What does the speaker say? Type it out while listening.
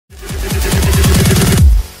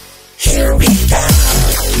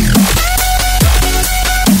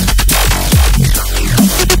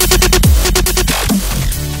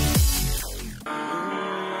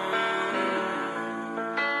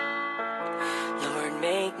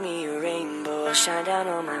shine down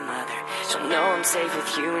on my mother. She'll know I'm safe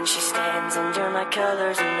with you when she stands under my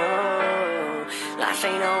colors. And no, life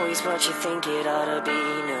ain't always what you think it ought to be.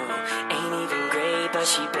 No, ain't even great, but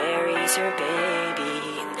she buries her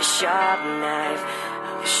baby in the sharp knife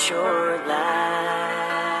of a short life.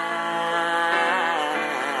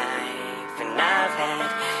 And I've had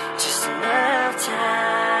just enough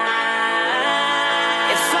time.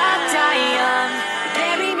 If I die young,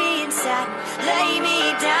 bury me in satin, lay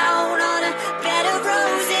me down on a bed of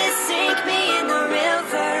roses, sink me in the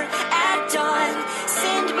river at dawn,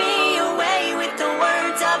 send me away with the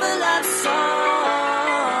words of a love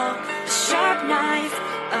song, the sharp knife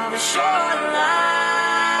of a short life.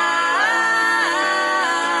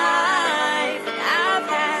 And I've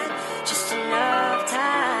had just enough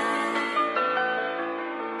time.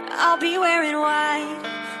 I'll be wearing white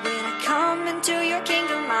when I come into your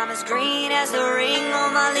kingdom. I'm as green as the ring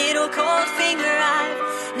on my little cold finger. I've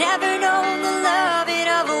never known the loving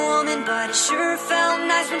of a woman, but it sure felt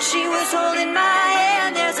nice when she was holding my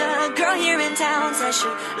hand. There's a girl here in town, says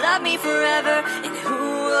she'll love me forever, and who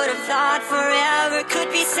would have thought forever could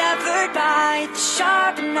be severed by the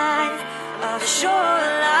sharp knife of a short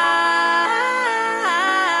life.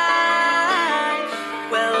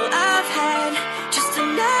 Well, I've had just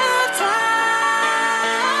enough time.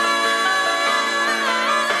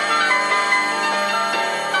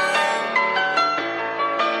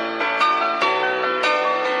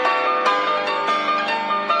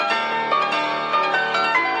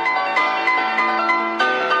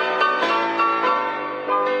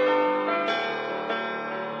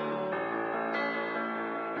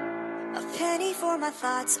 For my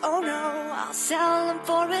thoughts, oh no, I'll sell them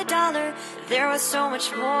for $1. There was so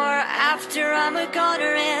much more after I'm a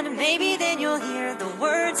goner, and maybe then you'll hear the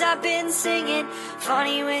words I've been singing.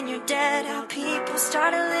 Funny when you're dead, how people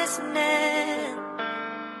started listening.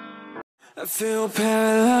 I feel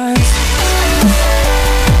paralyzed.